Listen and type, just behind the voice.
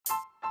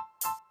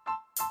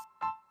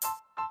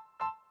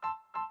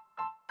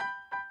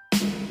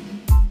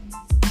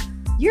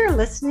You're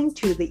listening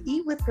to the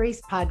Eat with Grace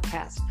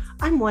podcast.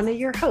 I'm one of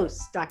your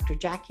hosts, Dr.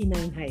 Jackie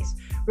Nineheist,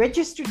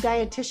 registered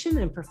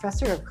dietitian and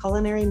professor of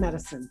culinary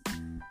medicine.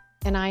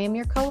 And I am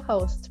your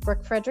co-host,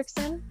 Brooke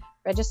Fredrickson,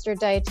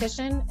 registered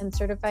dietitian and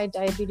certified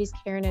diabetes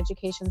care and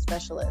education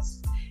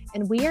specialist.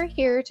 And we are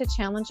here to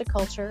challenge a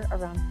culture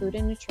around food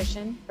and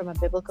nutrition from a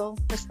biblical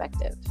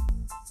perspective.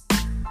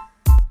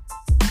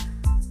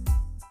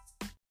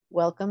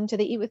 Welcome to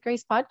the Eat with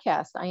Grace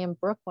podcast. I am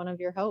Brooke, one of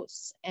your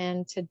hosts.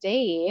 And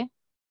today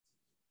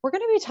we're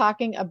going to be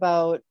talking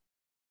about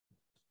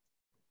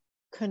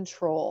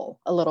control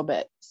a little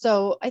bit.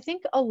 So I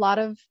think a lot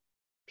of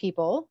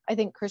people, I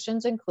think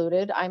Christians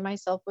included, I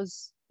myself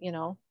was,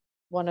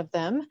 one of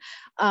them,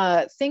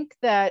 think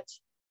that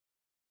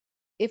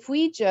if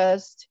we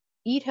just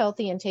eat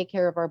healthy and take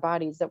care of our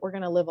bodies, that we're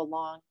going to live a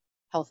long,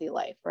 healthy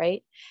life,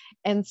 right?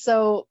 And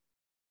so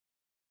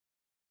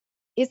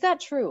is that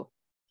true?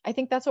 I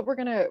think that's what we're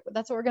going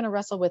to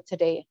wrestle with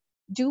today.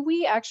 Do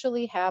we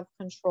actually have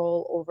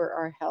control over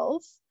our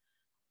health,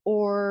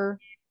 or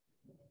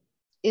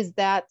is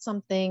that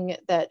something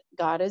that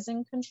God is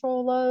in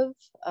control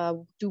of?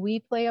 Do we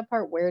play a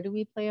part? Where do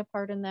we play a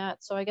part in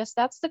that? So I guess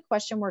that's the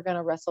question we're going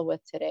to wrestle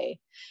with today.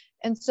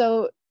 And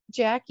so,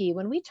 Jackie,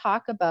 when we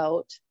talk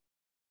about,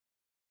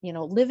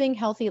 living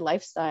healthy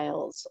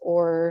lifestyles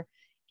or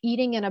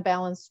eating in a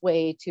balanced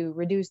way to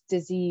reduce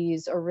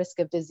disease or risk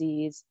of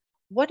disease,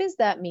 what does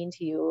that mean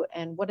to you,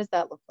 and what does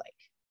that look like?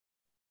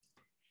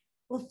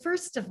 Well,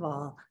 first of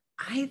all,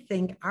 I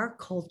think our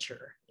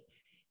culture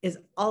is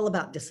all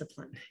about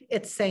discipline.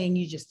 It's saying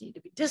you just need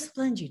to be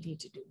disciplined, you need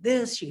to do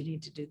this, you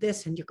need to do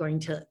this, and you're going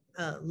to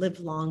live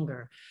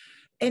longer.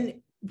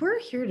 And we're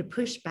here to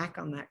push back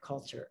on that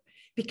culture,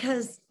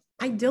 because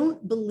I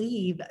don't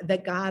believe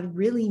that God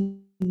really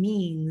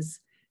means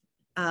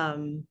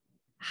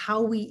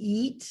how we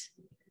eat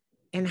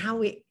and how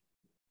we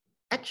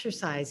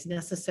exercise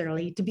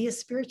necessarily to be a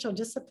spiritual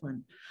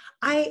discipline.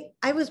 I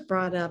was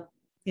brought up,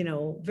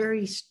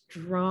 very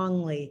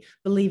strongly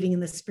believing in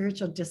the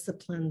spiritual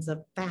disciplines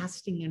of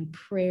fasting and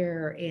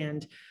prayer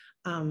and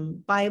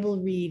Bible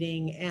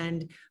reading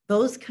and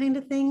those kind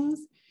of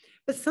things.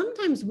 But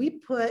sometimes we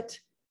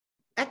put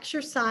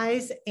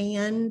exercise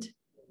and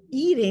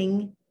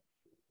eating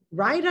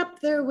right up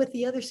there with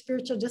the other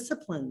spiritual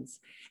disciplines.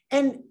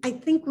 And I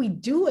think we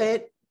do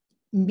it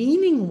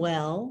meaning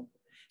well,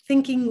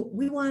 thinking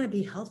we want to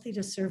be healthy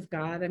to serve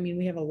God. I mean,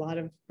 we have a lot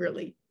of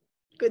really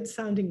good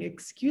sounding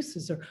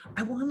excuses, or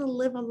I want to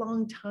live a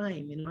long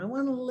time, I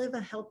want to live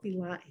a healthy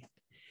life.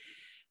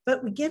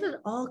 But we get it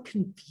all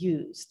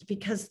confused,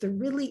 because there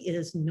really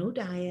is no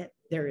diet,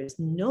 there is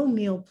no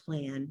meal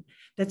plan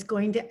that's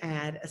going to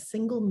add a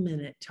single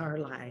minute to our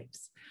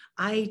lives.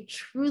 I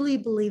truly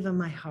believe in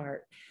my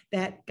heart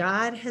that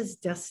God has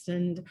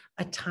destined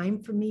a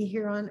time for me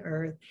here on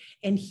earth,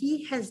 and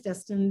He has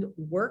destined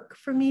work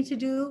for me to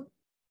do,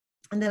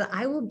 and that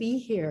I will be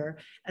here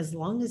as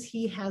long as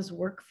He has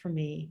work for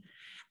me.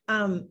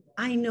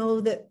 I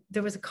know that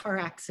there was a car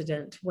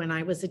accident when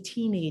I was a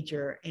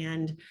teenager,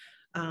 and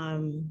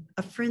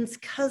a friend's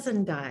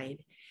cousin died.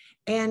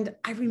 And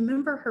I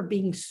remember her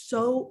being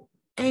so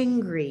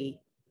angry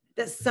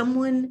that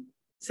someone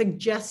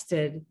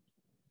suggested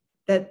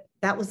that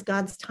that was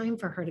God's time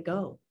for her to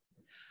go.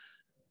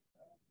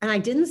 And I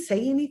didn't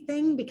say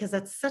anything, because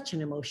that's such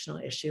an emotional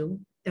issue.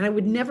 And I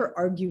would never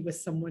argue with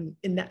someone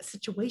in that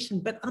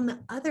situation. But on the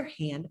other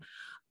hand,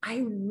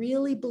 I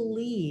really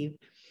believe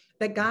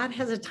that God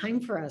has a time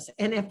for us.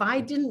 And if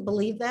I didn't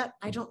believe that,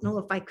 I don't know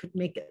if I could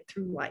make it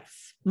through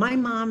life. My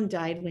mom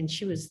died when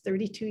she was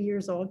 32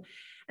 years old,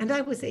 and I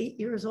was 8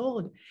 years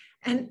old.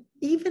 And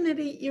even at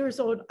 8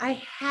 years old,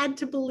 I had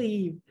to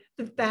believe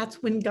that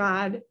that's when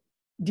God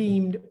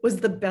deemed was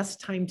the best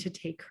time to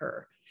take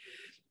her.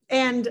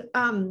 And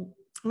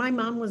my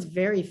mom was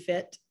very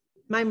fit.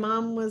 My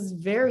mom was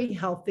very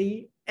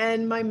healthy,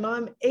 and my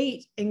mom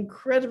ate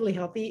incredibly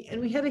healthy,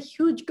 and we had a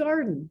huge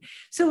garden.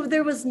 So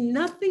there was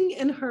nothing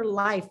in her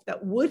life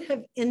that would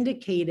have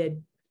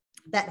indicated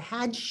that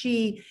had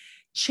she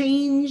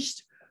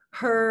changed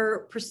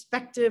her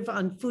perspective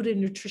on food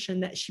and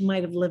nutrition, that she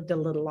might have lived a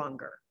little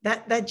longer.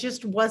 That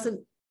just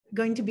wasn't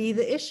going to be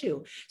the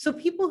issue. So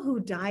people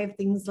who die of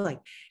things like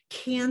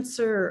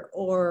cancer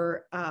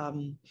or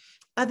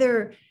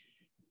other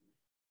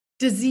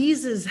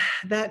diseases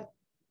that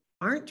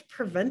aren't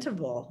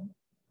preventable,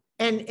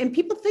 and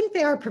people think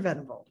they are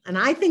preventable. And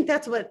I think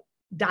that's what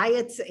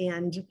diets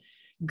and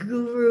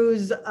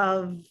gurus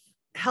of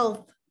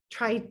health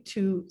try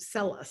to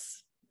sell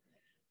us.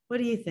 What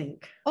do you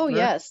think? Oh, Brooke?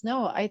 yes.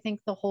 No, I think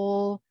the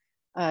whole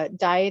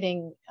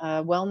dieting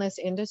wellness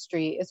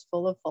industry is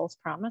full of false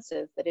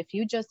promises that if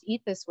you just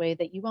eat this way,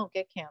 that you won't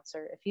get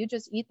cancer. If you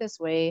just eat this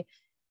way,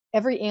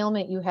 every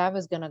ailment you have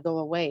is going to go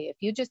away. If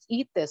you just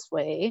eat this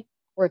way,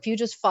 or if you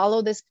just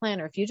follow this plan,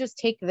 or if you just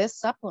take this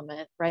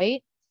supplement,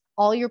 right,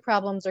 all your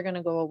problems are going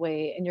to go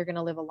away, and you're going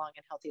to live a long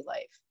and healthy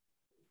life.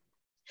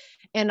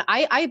 And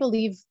I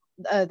believe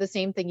the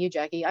same thing you,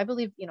 Jackie. I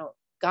believe,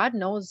 God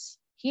knows,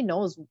 He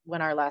knows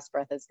when our last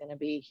breath is going to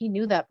be. He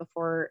knew that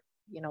before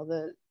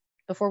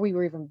before we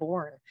were even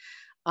born,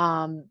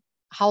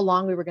 how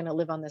long we were going to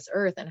live on this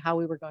earth and how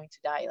we were going to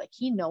die. Like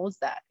he knows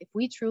that. If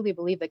we truly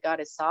believe that God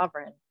is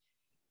sovereign,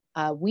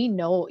 we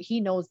know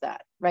he knows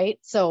that, right?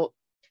 So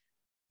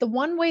the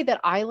one way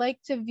that I like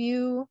to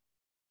view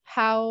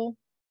how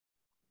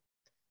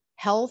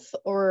health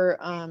or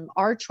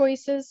our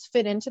choices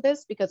fit into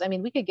this, because I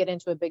mean, we could get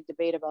into a big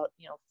debate about,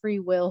 free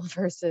will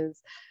versus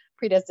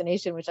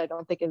predestination, which I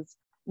don't think is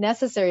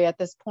necessary at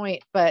this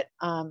point, but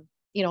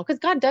because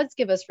God does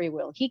give us free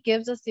will. He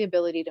gives us the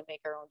ability to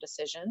make our own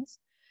decisions.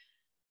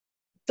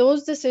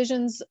 Those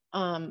decisions,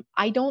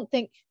 I don't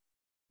think,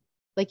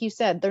 like you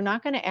said, they're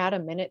not going to add a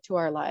minute to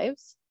our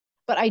lives.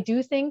 But I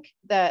do think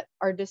that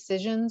our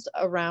decisions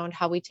around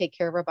how we take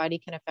care of our body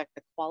can affect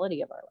the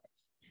quality of our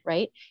life,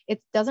 right?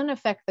 It doesn't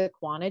affect the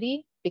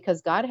quantity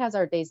because God has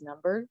our days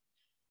numbered.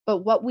 But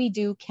what we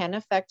do can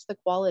affect the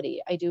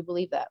quality. I do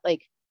believe that.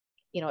 Like,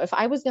 if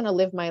I was going to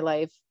live my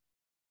life,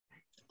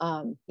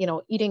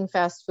 eating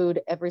fast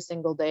food every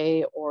single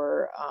day,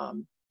 or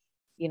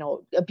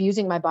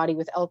abusing my body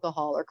with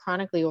alcohol, or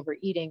chronically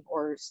overeating,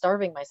 or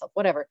starving myself,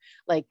 whatever,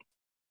 like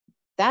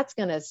that's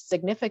going to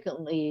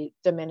significantly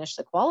diminish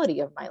the quality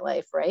of my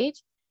life, right?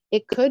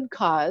 It could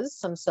cause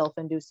some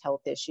self-induced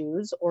health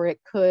issues, or it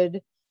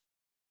could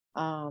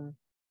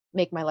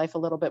make my life a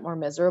little bit more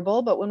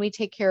miserable. But when we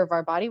take care of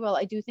our body well,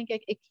 I do think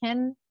it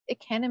can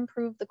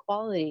improve the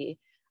quality,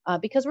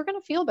 because we're going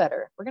to feel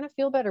better. We're going to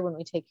feel better when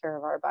we take care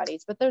of our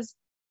bodies. But there's,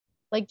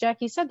 like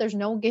Jackie said, there's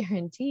no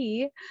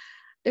guarantee.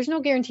 There's no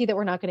guarantee that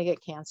we're not going to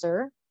get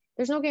cancer.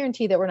 There's no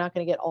guarantee that we're not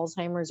going to get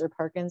Alzheimer's or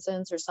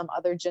Parkinson's or some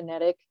other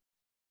genetic,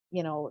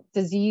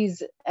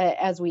 disease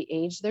as we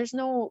age. There's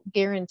no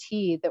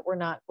guarantee that we're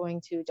not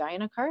going to die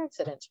in a car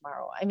accident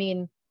tomorrow. I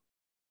mean,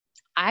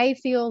 I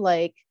feel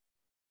like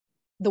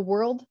the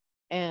world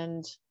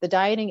and the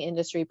dieting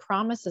industry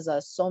promises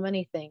us so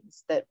many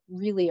things that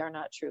really are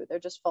not true. They're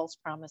just false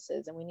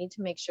promises. And we need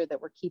to make sure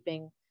that we're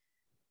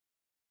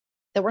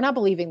not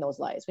believing those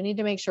lies. We need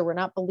to make sure we're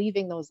not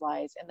believing those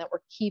lies, and that we're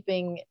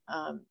keeping,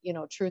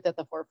 truth at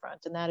the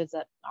forefront. And that is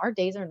that our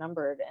days are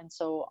numbered. And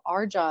so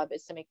our job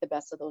is to make the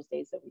best of those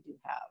days that we do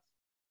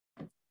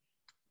have.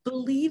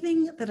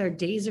 Believing that our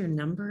days are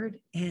numbered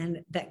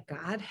and that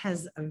God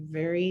has a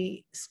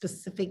very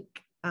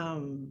specific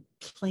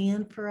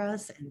plan for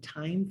us and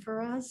time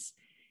for us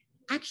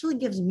actually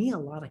gives me a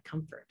lot of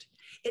comfort.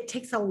 It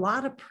takes a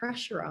lot of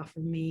pressure off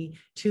of me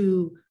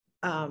to,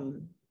 I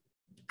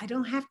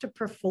don't have to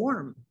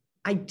perform.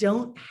 I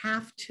don't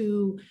have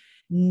to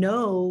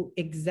know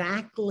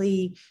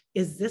exactly,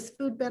 is this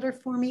food better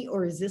for me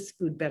or is this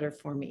food better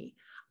for me?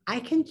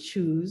 I can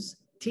choose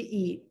to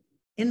eat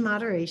in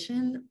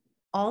moderation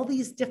all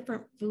these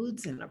different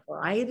foods and a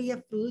variety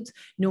of foods,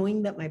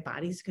 knowing that my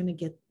body's going to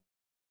get,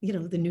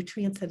 the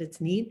nutrients that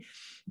it's need,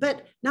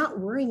 but not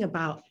worrying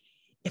about,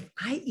 if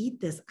I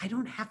eat this, I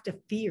don't have to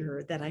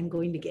fear that I'm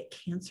going to get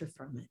cancer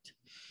from it.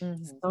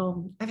 Mm-hmm.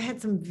 So I've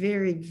had some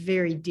very,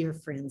 very dear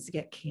friends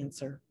get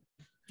cancer.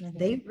 Mm-hmm.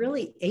 They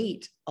really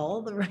ate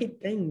all the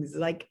right things.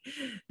 Like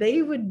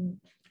they would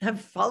have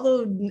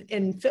followed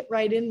and fit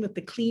right in with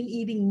the clean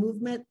eating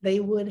movement. They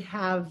would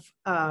have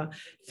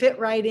fit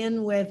right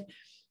in with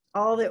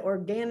all the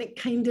organic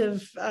kind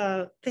of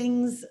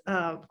things,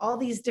 all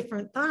these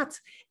different thoughts.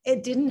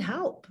 It didn't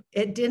help.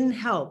 It didn't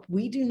help.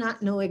 We do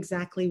not know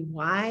exactly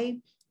why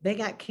they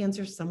got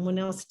cancer. Someone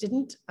else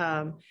didn't.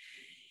 I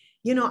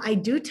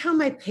do tell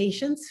my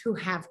patients who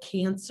have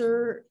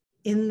cancer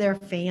in their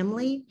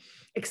family,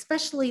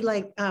 especially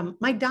like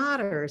my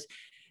daughters,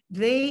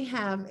 they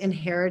have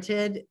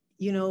inherited,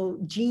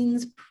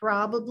 genes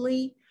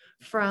probably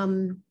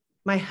from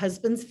my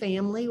husband's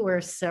family,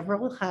 where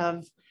several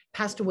have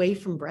passed away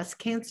from breast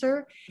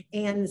cancer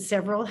and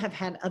several have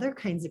had other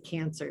kinds of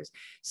cancers.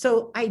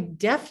 So I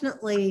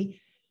definitely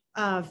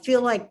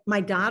feel like my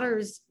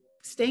daughters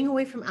staying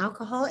away from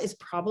alcohol is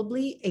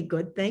probably a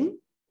good thing.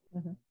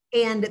 Mm-hmm.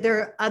 And there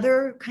are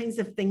other kinds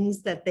of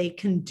things that they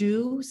can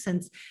do,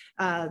 since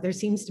there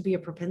seems to be a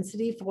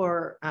propensity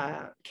for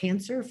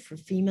cancer for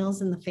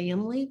females in the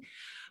family.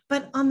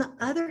 But on the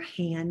other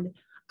hand,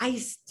 I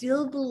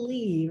still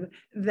believe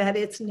that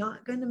it's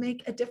not going to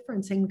make a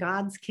difference in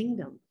God's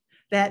kingdom,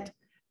 that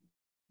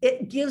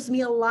it gives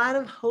me a lot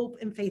of hope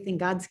and faith in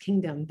God's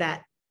kingdom,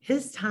 that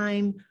his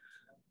time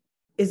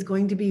is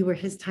going to be where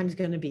his time is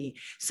going to be.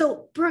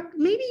 So Brooke,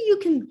 maybe you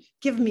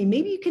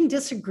can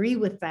disagree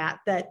with that,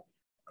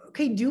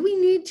 okay, do we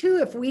need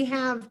to, if we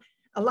have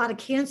a lot of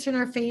cancer in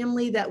our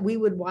family, that we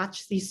would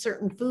watch these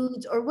certain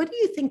foods? Or what do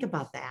you think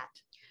about that?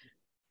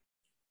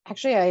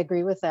 Actually, I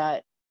agree with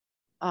that.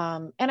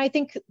 And I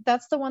think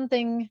that's the one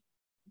thing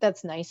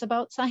that's nice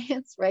about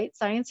science, right?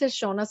 Science has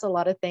shown us a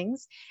lot of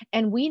things.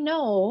 And we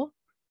know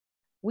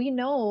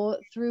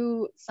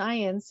through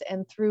science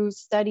and through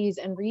studies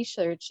and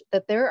research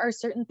that there are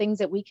certain things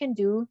that we can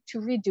do to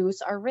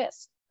reduce our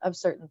risk of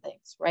certain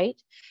things, right?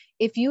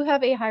 If you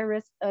have a high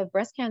risk of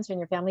breast cancer in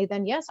your family,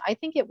 then yes, I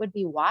think it would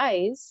be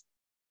wise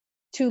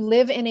to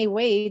live in a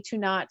way to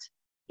not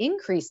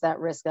increase that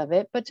risk of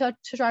it, but to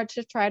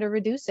try to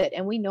reduce it.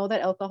 And we know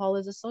that alcohol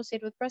is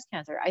associated with breast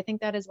cancer. I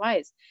think that is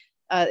wise.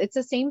 It's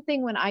the same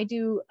thing when I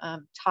do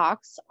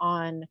talks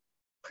on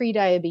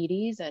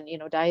pre-diabetes and,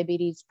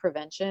 diabetes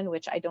prevention,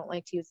 which I don't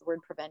like to use the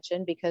word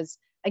prevention because,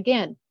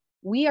 again,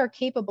 we are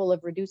capable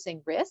of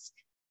reducing risk.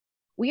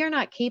 We are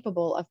not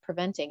capable of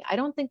preventing. I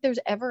don't think there's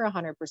ever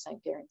 100%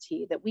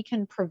 guarantee that we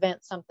can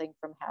prevent something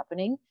from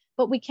happening,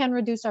 but we can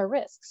reduce our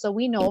risk. So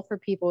we know for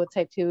people with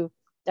type 2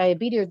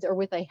 diabetes or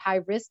with a high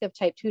risk of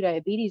type 2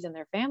 diabetes in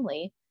their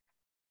family,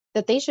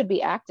 that they should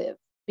be active,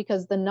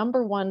 because the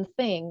number one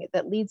thing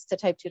that leads to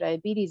type 2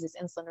 diabetes is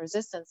insulin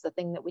resistance. The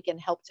thing that we can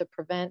help to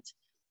prevent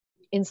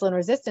insulin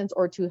resistance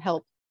or to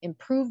help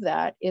improve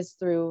that is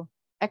through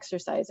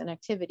exercise and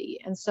activity.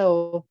 And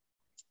so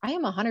I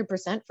am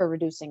 100% for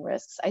reducing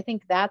risks. I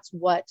think that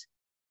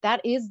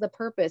is the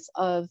purpose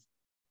of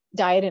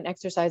diet and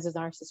exercises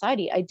in our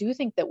society. I do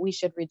think that we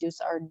should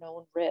reduce our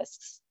known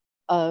risks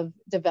of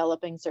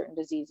developing certain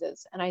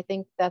diseases. And I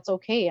think that's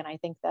okay. And I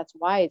think that's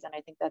wise. And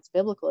I think that's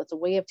biblical. It's a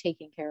way of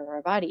taking care of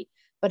our body.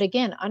 But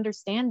again,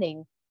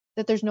 understanding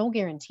that there's no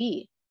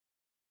guarantee.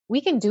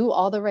 We can do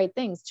all the right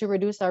things to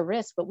reduce our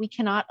risk, but we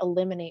cannot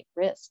eliminate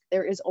risk.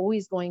 There is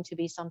always going to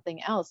be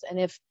something else. And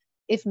if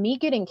me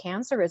getting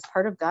cancer is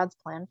part of God's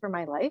plan for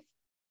my life,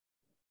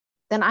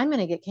 then I'm going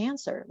to get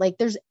cancer. Like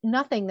there's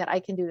nothing that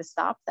I can do to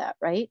stop that.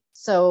 Right.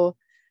 So,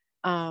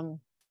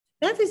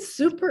 that is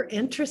super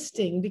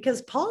interesting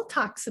because Paul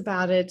talks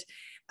about it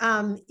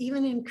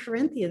even in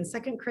Corinthians,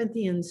 2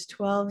 Corinthians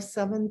 12,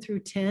 7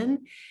 through 10.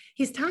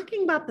 He's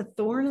talking about the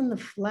thorn in the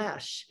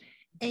flesh.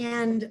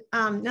 And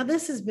now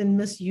this has been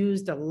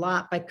misused a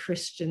lot by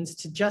Christians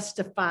to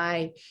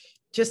justify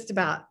just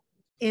about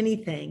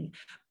anything.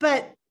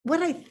 But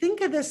what I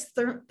think of this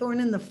thorn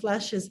in the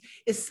flesh is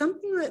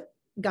something that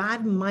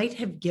God might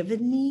have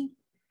given me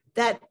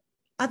that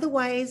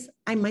otherwise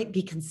I might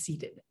be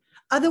conceited.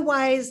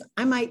 Otherwise,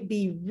 I might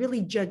be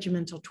really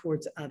judgmental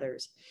towards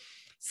others.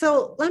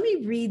 So let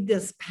me read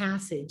this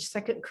passage,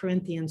 2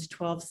 Corinthians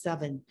 12,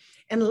 7.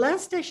 And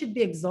lest I should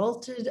be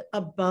exalted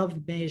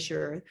above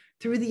measure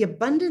through the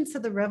abundance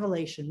of the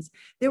revelations,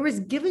 there was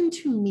given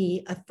to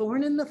me a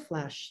thorn in the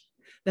flesh,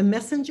 the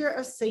messenger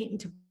of Satan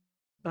to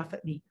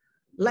buffet me,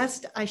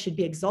 lest I should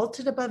be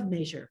exalted above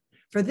measure.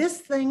 For this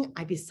thing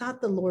I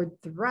besought the Lord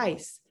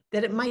thrice,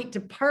 that it might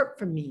depart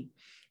from me.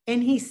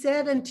 And he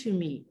said unto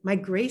me, my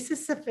grace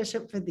is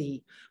sufficient for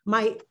thee,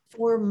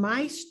 for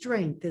my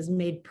strength is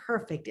made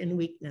perfect in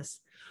weakness.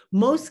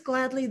 Most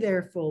gladly,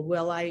 therefore,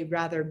 will I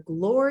rather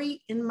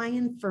glory in my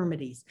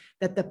infirmities,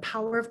 that the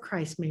power of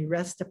Christ may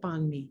rest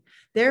upon me.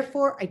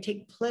 Therefore, I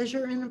take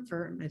pleasure in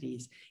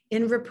infirmities,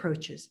 in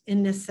reproaches,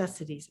 in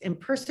necessities, in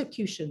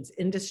persecutions,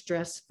 in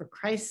distress for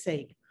Christ's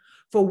sake.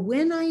 For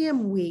when I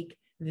am weak,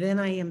 then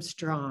I am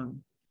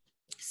strong.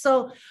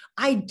 So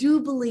I do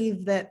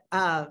believe that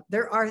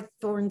there are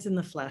thorns in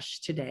the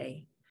flesh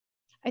today.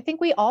 I think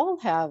we all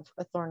have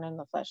a thorn in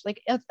the flesh.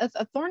 Like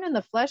a thorn in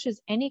the flesh is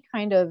any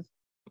kind of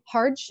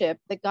hardship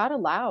that God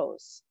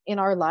allows in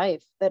our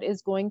life that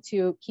is going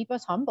to keep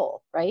us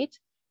humble, right?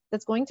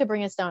 That's going to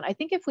bring us down. I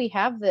think if we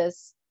have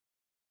this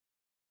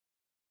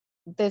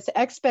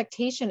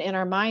expectation in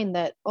our mind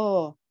that,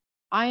 oh,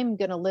 I'm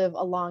going to live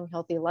a long,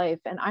 healthy life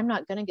and I'm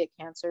not going to get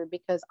cancer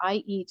because I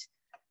eat,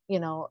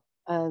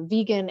 a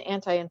vegan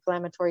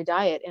anti-inflammatory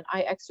diet and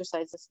I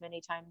exercise this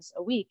many times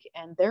a week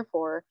and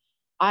therefore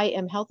I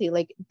am healthy.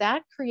 Like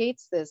that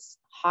creates this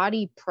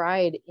haughty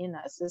pride in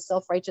us, this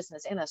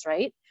self-righteousness in us,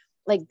 right?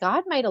 Like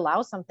God might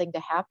allow something to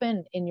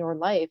happen in your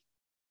life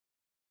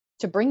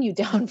to bring you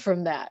down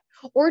from that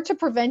or to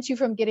prevent you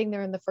from getting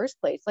there in the first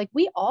place. Like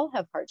we all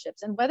have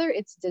hardships, and whether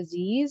it's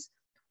disease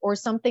or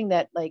something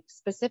that like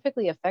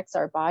specifically affects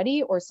our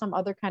body or some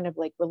other kind of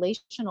like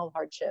relational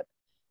hardship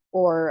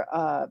or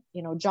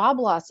job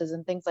losses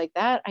and things like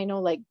that. I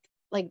know like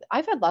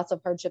I've had lots of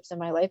hardships in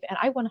my life, and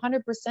I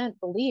 100%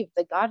 believe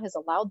that God has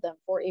allowed them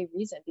for a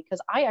reason,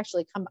 because I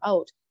actually come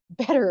out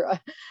better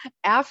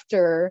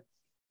after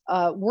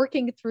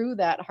working through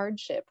that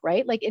hardship,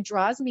 right? Like it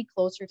draws me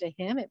closer to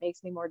him. It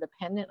makes me more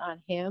dependent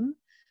on him.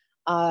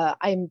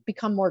 I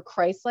become more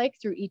Christ-like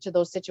through each of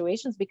those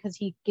situations because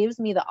he gives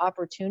me the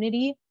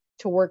opportunity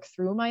to work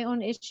through my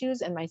own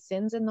issues and my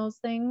sins in those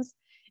things.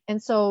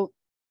 And so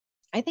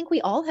I think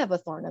we all have a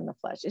thorn in the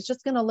flesh. It's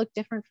just going to look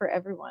different for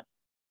everyone.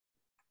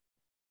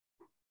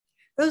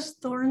 Those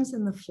thorns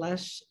in the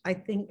flesh, I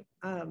think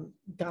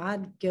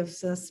God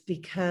gives us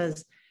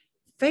because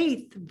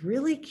faith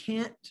really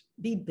can't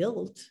be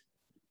built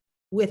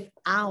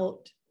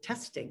without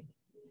testing.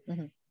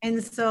 Mm-hmm.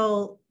 And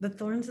so the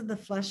thorns of the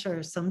flesh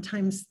are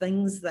sometimes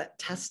things that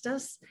test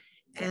us.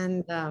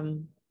 And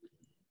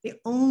the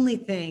only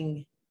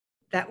thing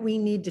that we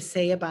need to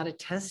say about a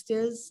test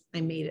is,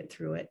 I made it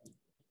through it.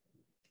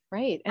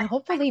 Right. And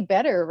hopefully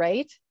better,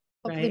 right?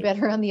 Hopefully right.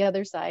 Better on the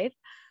other side.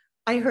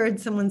 I heard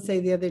someone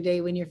say the other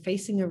day, when you're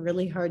facing a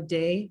really hard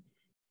day,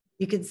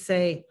 you could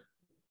say,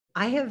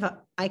 I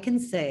can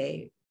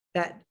say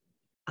that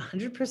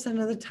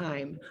 100% of the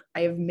time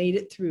I have made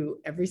it through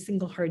every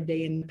single hard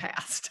day in the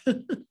past.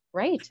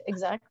 Right,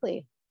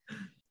 exactly.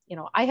 You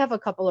know, I have a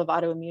couple of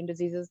autoimmune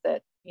diseases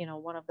that, you know,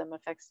 one of them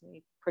affects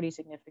me pretty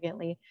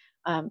significantly.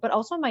 But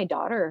also my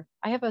daughter,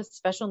 I have a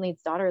special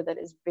needs daughter that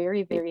is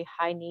very, very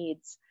high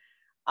needs,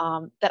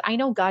 that I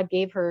know God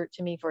gave her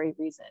to me for a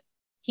reason.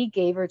 He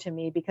gave her to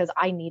me because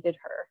I needed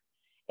her.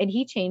 And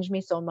he changed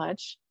me so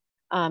much,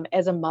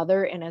 as a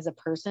mother and as a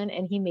person.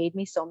 And he made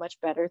me so much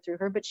better through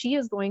her. But she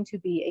is going to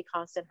be a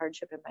constant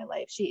hardship in my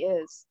life. She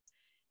is.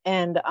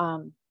 And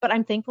but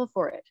I'm thankful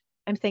for it.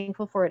 I'm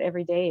thankful for it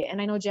every day.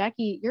 And I know,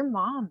 Jackie, your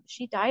mom,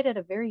 she died at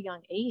a very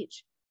young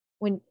age.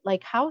 When,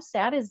 like, how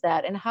sad is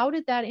that? And how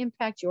did that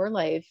impact your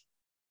life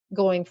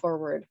going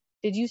forward?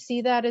 Did you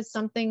see that as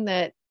something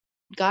that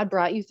God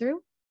brought you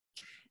through?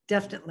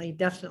 Definitely,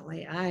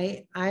 definitely.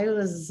 I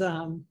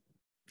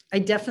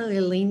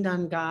definitely leaned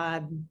on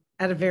God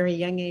at a very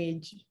young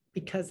age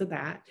because of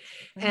that.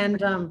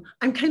 And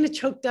I'm kind of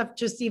choked up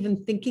just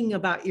even thinking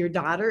about your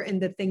daughter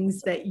and the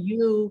things that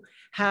you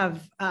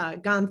have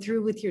gone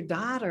through with your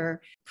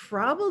daughter.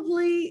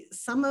 Probably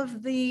some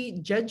of the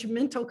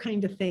judgmental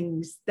kind of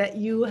things that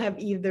you have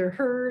either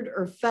heard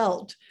or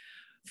felt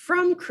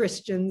from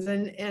Christians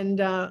and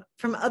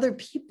from other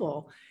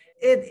people.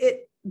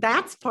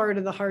 That's part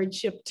of the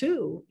hardship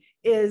too,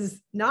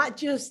 is not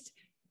just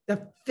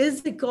the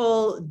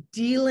physical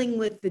dealing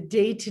with the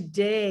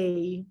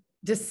day-to-day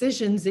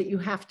decisions that you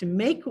have to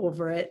make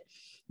over it,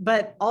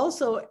 but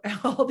also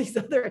all these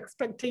other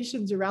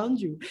expectations around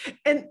you.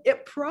 And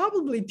it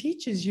probably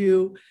teaches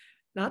you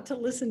not to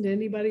listen to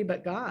anybody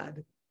but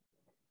God.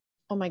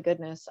 Oh my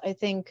goodness. I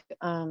think,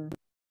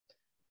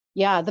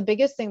 yeah, the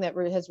biggest thing that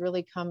has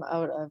really come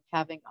out of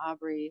having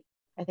Aubrey,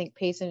 I think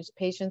patience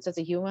is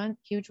a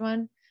huge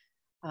one.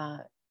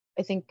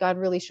 I think God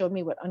really showed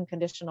me what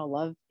unconditional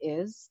love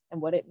is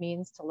and what it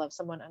means to love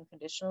someone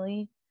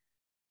unconditionally.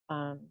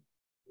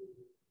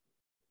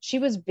 She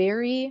was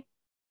very,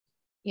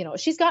 you know,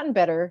 she's gotten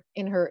better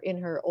in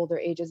her older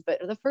ages,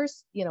 but the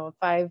first, you know,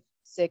 5-6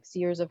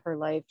 years of her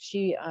life,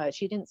 she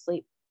didn't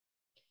sleep.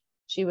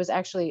 She was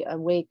actually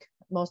awake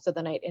most of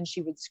the night and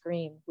she would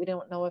scream. We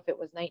don't know if it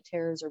was night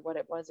terrors or what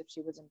it was, if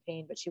she was in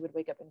pain, but she would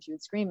wake up and she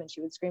would scream, and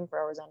she would scream for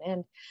hours on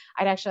end.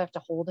 I'd actually have to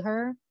hold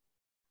her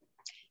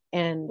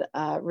and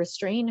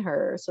restrain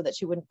her so that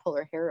she wouldn't pull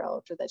her hair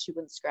out or that she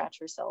wouldn't scratch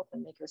herself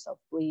and make herself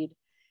bleed.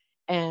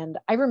 And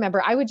I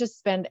remember I would just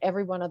spend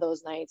every one of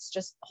those nights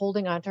just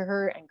holding on to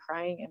her and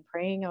crying and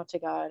praying out to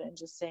God and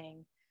just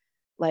saying,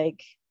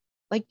 like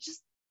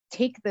just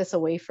take this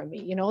away from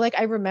me. You know, like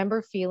I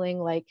remember feeling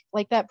like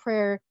that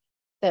prayer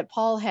that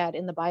Paul had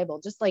in the Bible,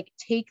 just like,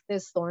 take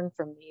this thorn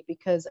from me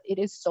because it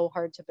is so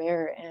hard to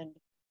bear. And,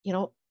 you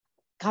know,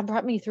 God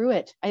brought me through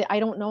it. I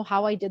don't know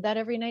how I did that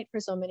every night for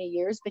so many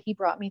years, but he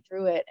brought me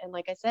through it. And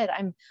like I said,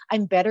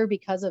 I'm better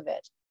because of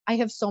it. I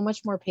have so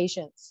much more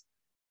patience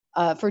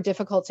for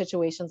difficult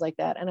situations like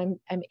that. And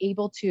I'm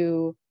able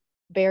to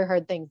bear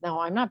hard things.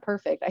 Now, I'm not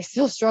perfect. I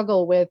still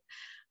struggle with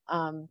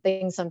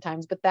things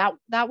sometimes, but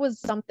that was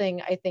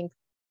something I think,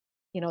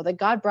 you know, that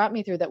God brought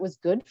me through that was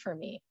good for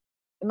me.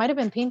 It might've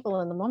been painful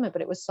in the moment,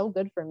 but it was so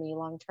good for me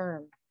long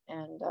term.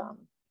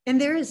 And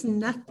there is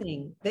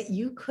nothing that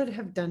you could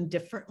have done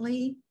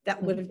differently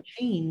that would have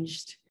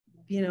changed,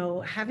 you know,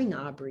 having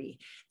Aubrey.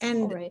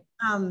 And, right.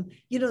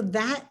 You know,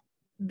 that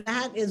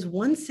is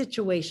one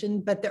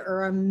situation, but there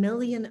are a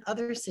million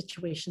other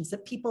situations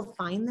that people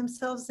find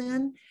themselves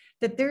in,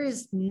 that there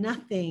is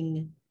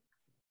nothing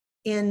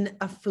in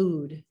a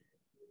food,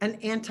 an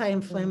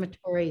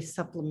anti-inflammatory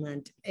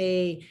supplement,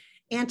 a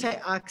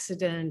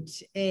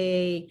antioxidant,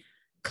 a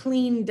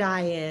clean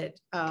diet,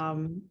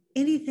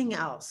 anything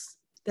else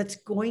that's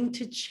going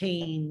to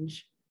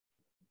change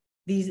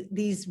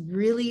these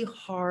really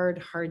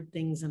hard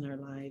things in our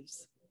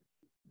lives.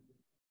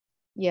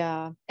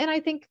 Yeah. And I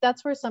think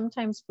that's where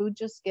sometimes food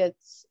just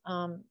gets,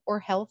 or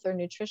health or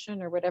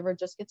nutrition or whatever,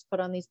 just gets put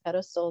on these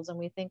pedestals. And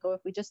we think, oh,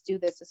 if we just do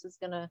this, this is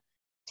going to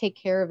take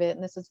care of it.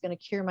 And this is going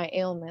to cure my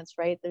ailments,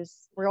 right?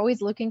 We're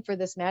always looking for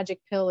this magic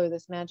pill or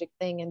this magic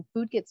thing. And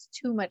food gets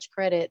too much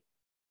credit,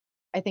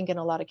 I think, in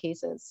a lot of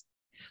cases.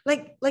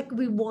 Like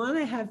we want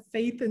to have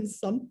faith in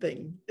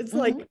something. It's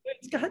like,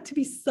 it's got to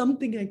be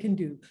something I can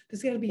do.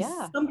 There's got to be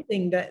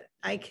something that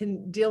I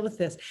can deal with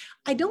this.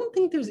 I don't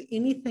think there's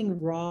anything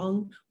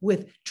wrong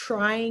with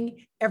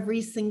trying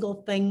every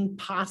single thing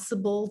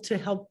possible to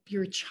help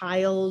your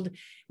child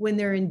when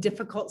they're in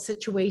difficult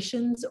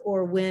situations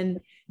or when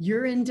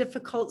you're in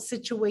difficult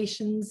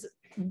situations.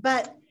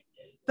 But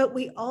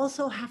we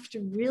also have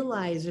to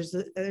realize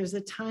there's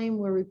a time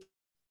where we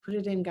put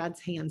it in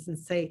God's hands and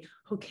say,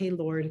 okay,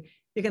 Lord,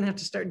 you're going to have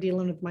to start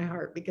dealing with my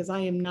heart because I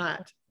am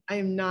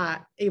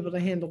not able to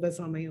handle this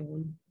on my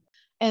own.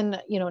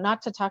 And, you know,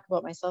 not to talk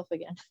about myself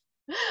again,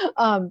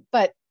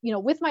 but, you know,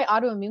 with my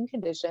autoimmune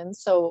condition,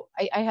 so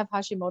I have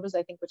Hashimoto's,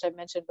 I think, which I've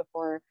mentioned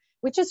before,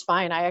 which is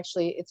fine.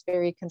 It's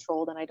very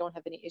controlled and I don't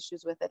have any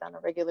issues with it on a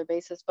regular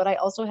basis, but I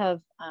also have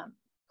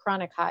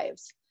chronic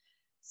hives.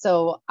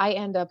 So I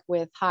end up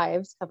with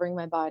hives covering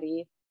my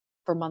body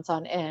for months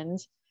on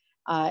end.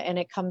 And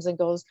it comes and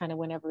goes kind of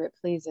whenever it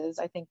pleases.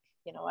 I think,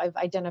 you know, I've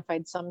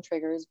identified some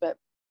triggers, but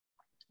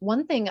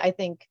one thing I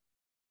think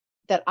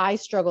that I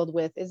struggled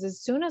with is,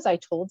 as soon as I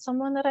told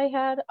someone that I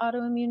had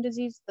autoimmune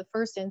disease, the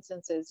first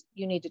instance is,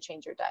 you need to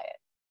change your diet.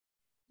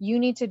 You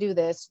need to do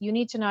this. You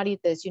need to not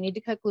eat this. You need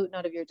to cut gluten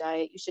out of your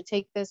diet. You should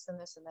take this and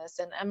this and this.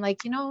 And I'm like,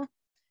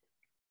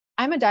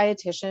 I'm a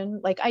dietitian.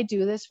 Like, I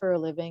do this for a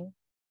living.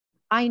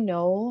 I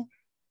know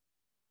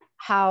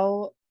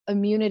how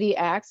immunity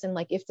acts. And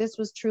like, if this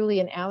was truly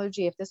an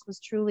allergy, if this was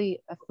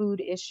truly a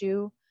food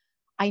issue,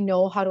 I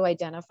know how to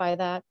identify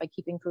that by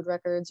keeping food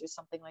records or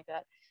something like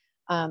that.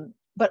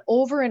 But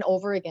over and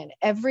over again,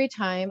 every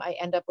time I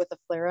end up with a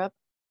flare up,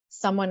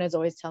 someone is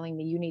always telling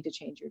me, you need to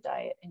change your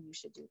diet and you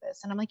should do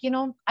this. And I'm like,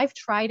 I've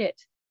tried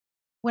it.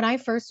 When I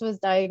first was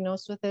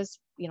diagnosed with this,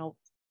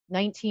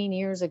 19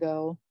 years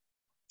ago,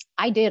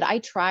 I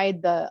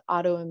tried the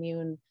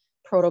autoimmune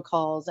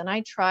protocols, and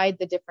I tried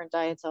the different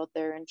diets out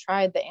there and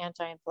tried the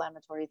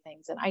anti-inflammatory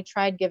things. And I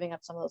tried giving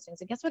up some of those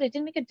things. And guess what? It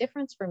didn't make a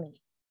difference for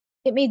me.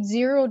 It made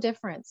zero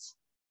difference.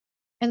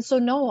 And so,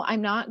 no,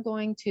 I'm not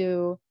going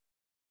to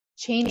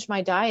change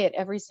my diet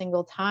every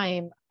single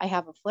time I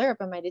have a flare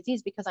up in my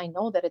disease, because I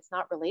know that it's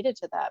not related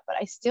to that. But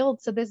I still,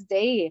 to this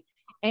day,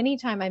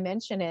 anytime I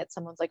mention it,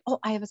 someone's like, oh,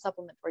 I have a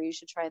supplement for you, you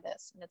should try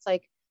this. And it's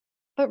like,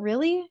 but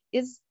really,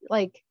 is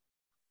like,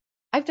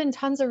 I've done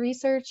tons of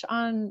research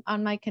on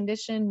my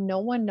condition. No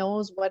one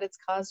knows what it's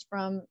caused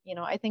from.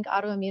 I think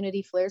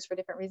autoimmunity flares for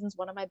different reasons.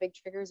 One of my big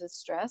triggers is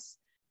stress.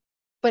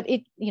 But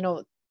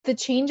the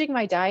changing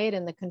my diet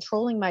and the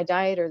controlling my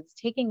diet, or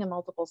taking the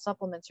multiple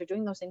supplements or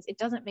doing those things, it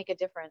doesn't make a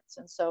difference.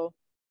 And so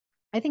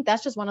I think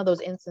that's just one of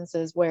those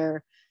instances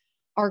where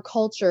our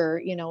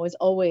culture, is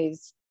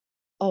always,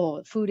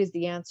 oh, food is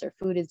the answer.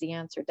 Food is the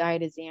answer.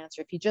 Diet is the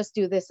answer. If you just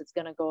do this, it's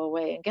going to go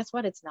away. And guess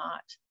what? It's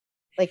not.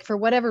 Like, for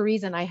whatever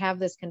reason, I have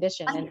this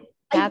condition, and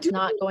that's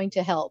not going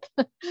to help.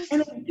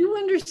 And I do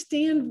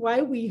understand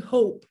why we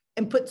hope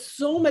and put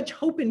so much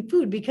hope in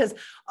food, because,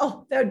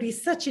 oh, that would be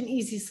such an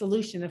easy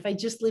solution if I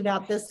just leave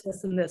out this,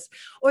 this, and this.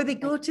 Or they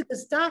go to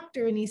this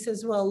doctor and he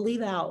says, well,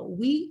 leave out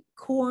wheat,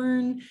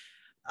 corn,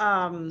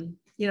 5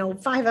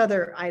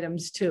 other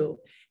items too.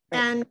 Right.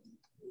 And,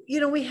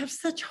 we have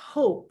such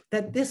hope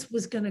that this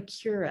was going to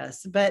cure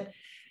us. But,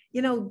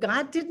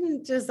 God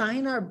didn't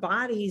design our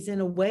bodies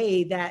in a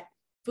way that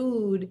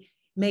food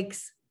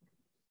makes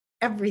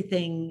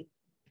everything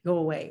go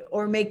away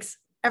or makes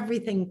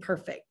everything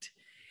perfect.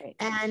 Right.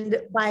 And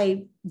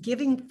by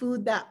giving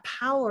food that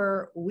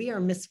power, we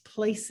are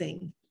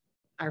misplacing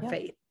our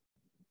faith.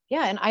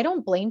 Yeah. And I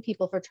don't blame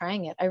people for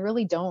trying it. I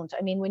really don't.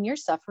 I mean, when you're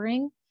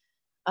suffering,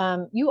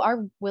 you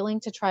are willing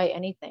to try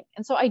anything.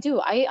 And so I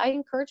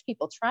encourage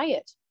people, try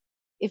it.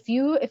 If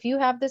you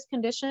have this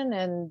condition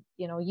and,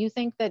 you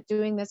think that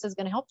doing this is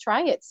going to help,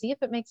 try it, see if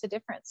it makes a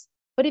difference.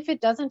 But if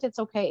it doesn't, it's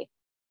okay.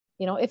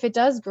 If it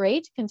does,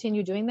 great,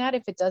 continue doing that.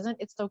 If it doesn't,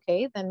 it's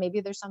okay. Then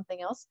maybe there's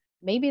something else.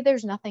 Maybe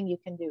there's nothing you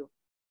can do.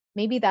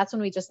 Maybe that's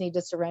when we just need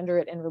to surrender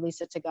it and release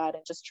it to God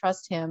and just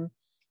trust him,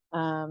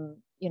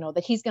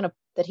 that he's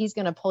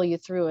going to pull you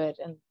through it,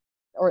 and,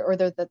 or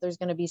that there's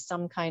going to be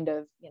some kind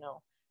of,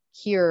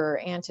 cure or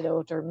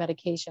antidote or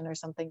medication or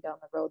something down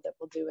the road that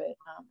will do it.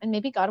 And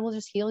maybe God will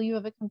just heal you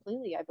of it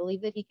completely. I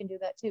believe that he can do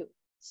that too.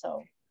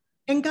 So.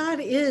 And God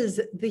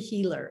is the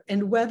healer.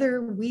 And whether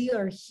we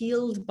are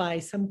healed by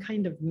some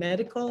kind of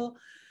medical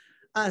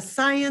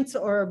science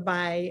or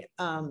by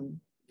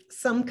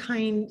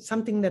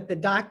something that the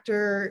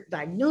doctor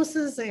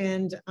diagnoses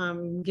and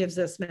gives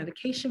us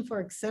medication for,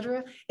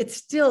 etc., it's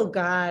still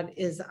God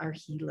is our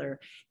healer.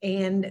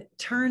 And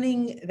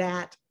turning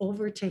that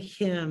over to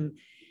him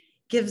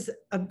gives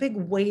a big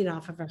weight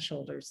off of our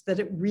shoulders, that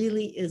it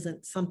really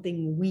isn't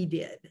something we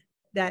did,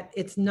 that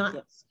it's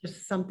not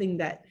just something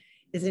that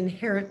is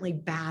inherently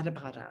bad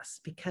about us,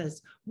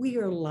 because we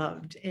are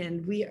loved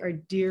and we are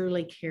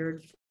dearly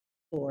cared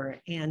for,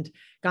 and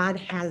God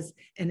has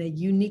a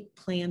unique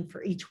plan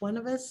for each one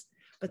of us.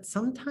 But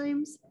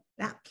sometimes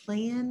that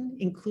plan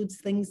includes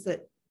things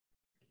that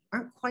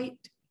aren't quite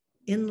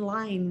in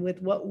line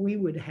with what we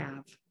would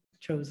have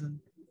chosen.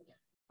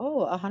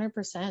 Oh,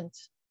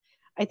 100%.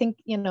 I think,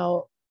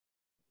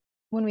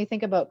 when we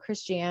think about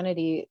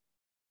Christianity,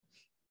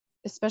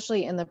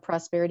 especially in the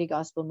prosperity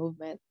gospel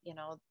movement,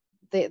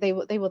 they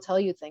will tell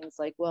you things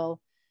like,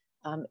 well,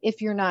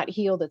 if you're not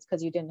healed, it's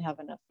because you didn't have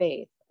enough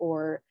faith,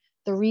 or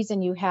the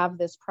reason you have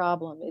this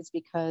problem is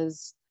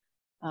because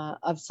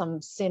of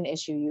some sin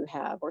issue you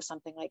have, or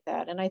something like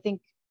that. And I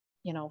think,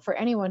 for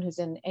anyone who's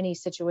in any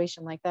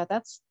situation like that,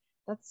 that's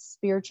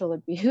spiritual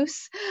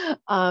abuse.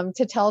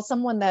 To tell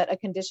someone that a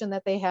condition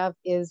that they have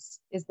is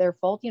their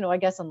fault, I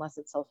guess, unless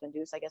it's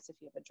self-induced. I guess if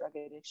you have a drug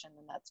addiction,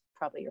 then that's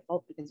probably your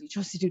fault because you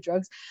chose to do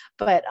drugs.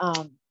 But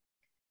I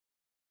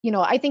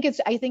think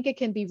it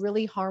can be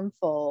really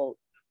harmful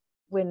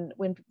when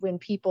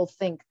people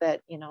think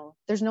that,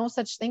 there's no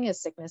such thing as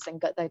sickness,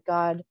 and that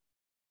God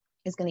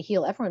is going to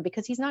heal everyone,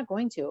 because he's not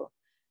going to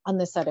on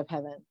this side of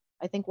heaven.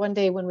 I think one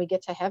day when we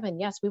get to heaven,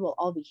 yes, we will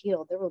all be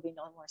healed. There will be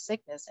no more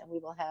sickness, and we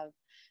will have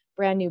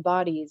brand new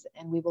bodies,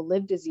 and we will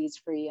live disease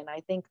free. And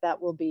I think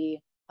that will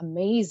be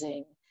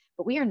amazing,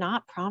 but we are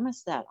not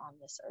promised that on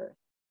this earth.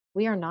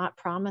 We are not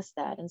promised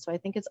that. And so I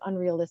think it's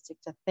unrealistic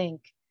to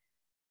think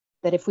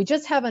that if we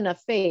just have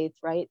enough faith,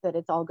 right, that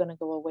it's all going to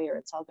go away or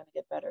it's all going to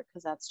get better,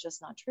 because that's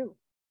just not true.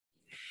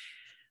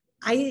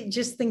 I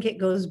just think it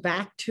goes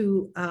back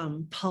to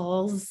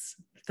Paul's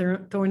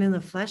thorn in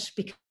the flesh,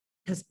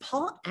 because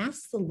Paul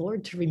asked the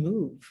Lord to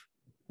remove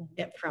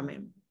it from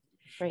him.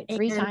 Right.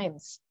 3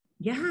 times.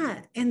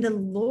 Yeah. And the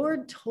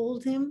Lord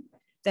told him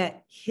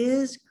that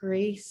his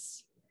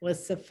grace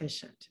was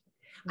sufficient.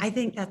 I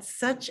think that's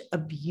such a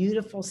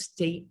beautiful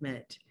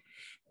statement.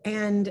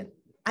 And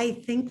I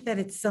think that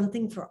it's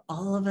something for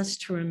all of us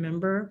to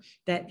remember,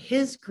 that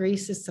his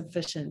grace is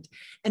sufficient.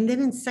 And then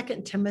in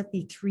 2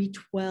 Timothy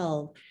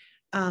 3:12,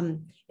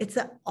 it's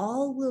that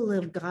all will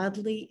live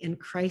godly in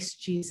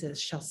Christ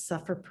Jesus shall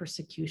suffer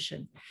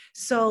persecution.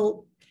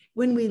 So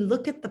when we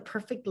look at the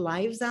perfect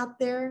lives out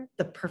there,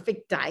 the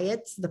perfect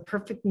diets, the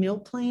perfect meal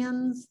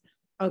plans,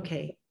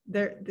 okay,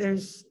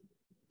 there's,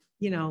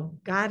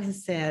 God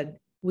has said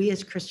we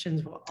as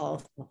Christians will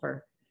all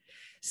suffer.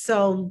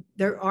 So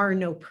there are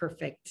no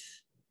perfect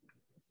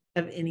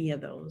of any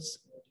of those.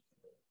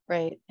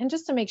 Right. And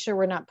just to make sure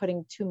we're not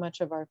putting too much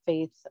of our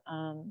faith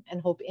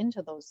and hope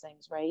into those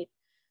things, right?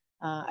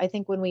 I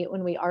think when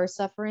we are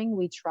suffering,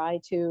 we try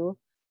to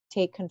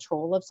take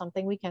control of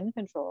something we can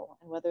control,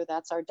 and whether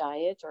that's our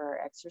diet or our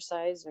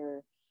exercise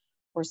or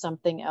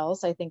something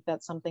else. I think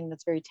that's something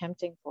that's very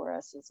tempting for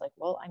us. It's like,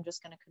 well, I'm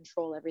just going to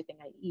control everything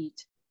I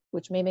eat,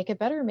 which may make it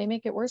better, may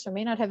make it worse, or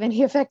may not have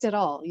any effect at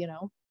all.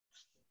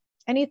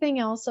 Anything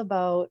else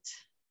about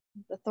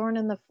the thorn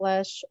in the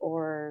flesh,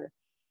 or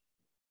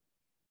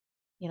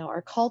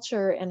our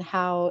culture and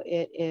how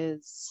it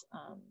is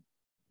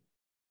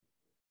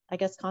I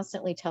guess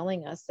constantly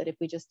telling us that if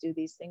we just do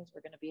these things,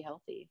 we're going to be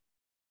healthy.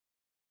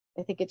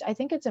 I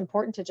think it's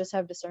important to just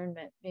have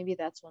discernment. Maybe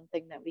that's one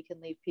thing that we can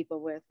leave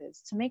people with,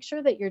 is to make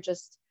sure that you're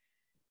just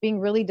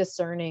being really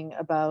discerning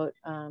about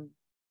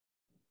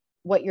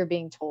what you're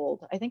being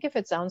told. I think if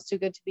it sounds too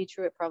good to be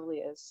true, it probably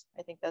is.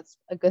 I think that's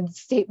a good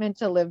statement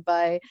to live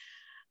by.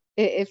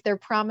 If they're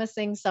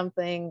promising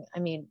something, I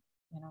mean,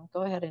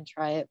 go ahead and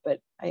try it.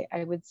 But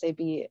I would say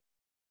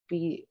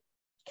be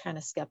kind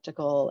of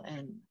skeptical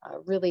and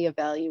really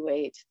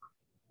evaluate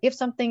if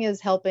something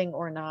is helping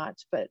or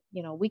not. But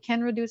we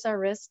can reduce our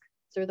risk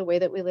through the way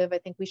that we live. I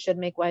think we should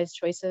make wise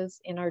choices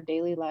in our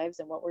daily lives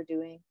and what we're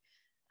doing.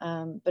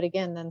 But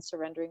again, then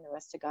surrendering the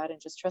rest to God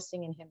and just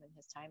trusting in him and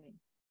his timing.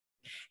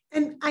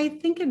 And I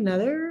think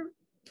another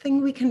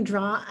thing we can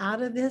draw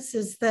out of this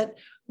is that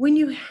when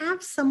you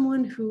have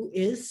someone who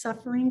is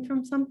suffering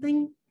from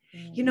something,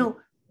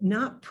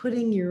 not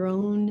putting your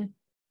own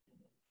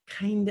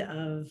kind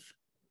of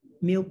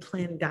meal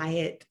plan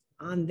diet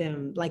on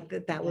them, like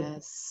that would,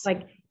 yes.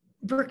 like,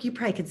 Brooke, you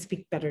probably could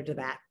speak better to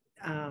that.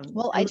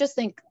 Well, I just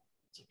think,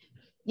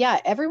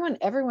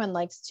 everyone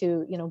likes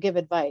to, give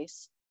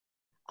advice,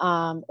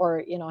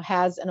 or,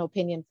 has an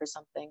opinion for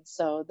something.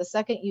 So the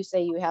second you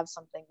say you have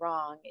something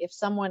wrong, if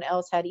someone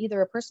else had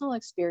either a personal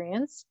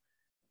experience,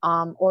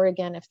 or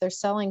again, if they're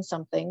selling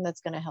something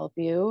that's going to help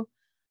you,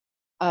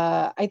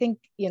 I think,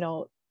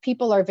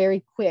 people are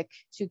very quick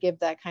to give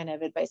that kind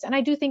of advice. And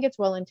I do think it's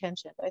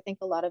well-intentioned. I think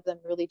a lot of them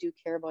really do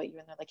care about you.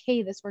 And they're like,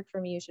 hey, this worked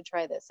for me, you should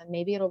try this. And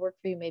maybe it'll work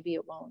for you, maybe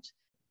it won't.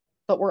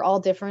 But we're all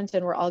different,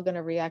 and we're all going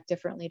to react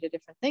differently to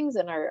different things,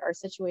 and our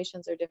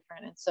situations are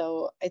different. And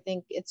so I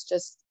think it's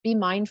just be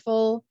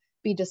mindful,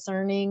 be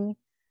discerning,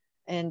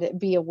 and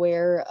be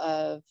aware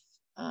of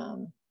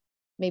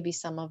maybe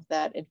some of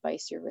that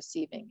advice you're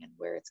receiving and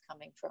where it's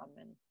coming from.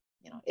 And,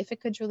 if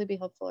it could truly be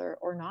helpful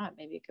or not,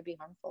 maybe it could be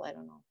harmful. I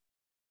don't know.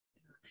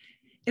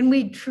 And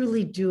we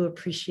truly do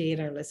appreciate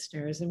our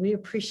listeners, and we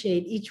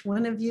appreciate each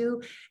one of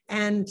you.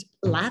 And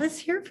let us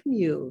hear from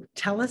you.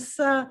 Tell us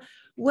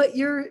what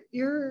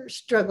your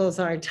struggles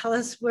are. Tell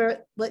us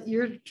what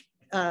your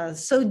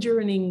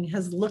sojourning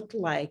has looked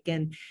like,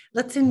 and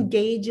let's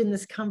engage in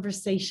this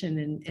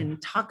conversation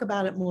and talk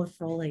about it more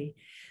fully.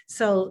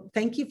 So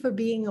thank you for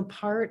being a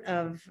part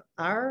of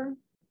our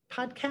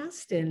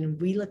podcast, and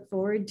we look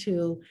forward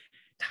to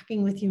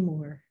talking with you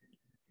more.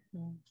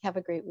 Have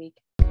a great week.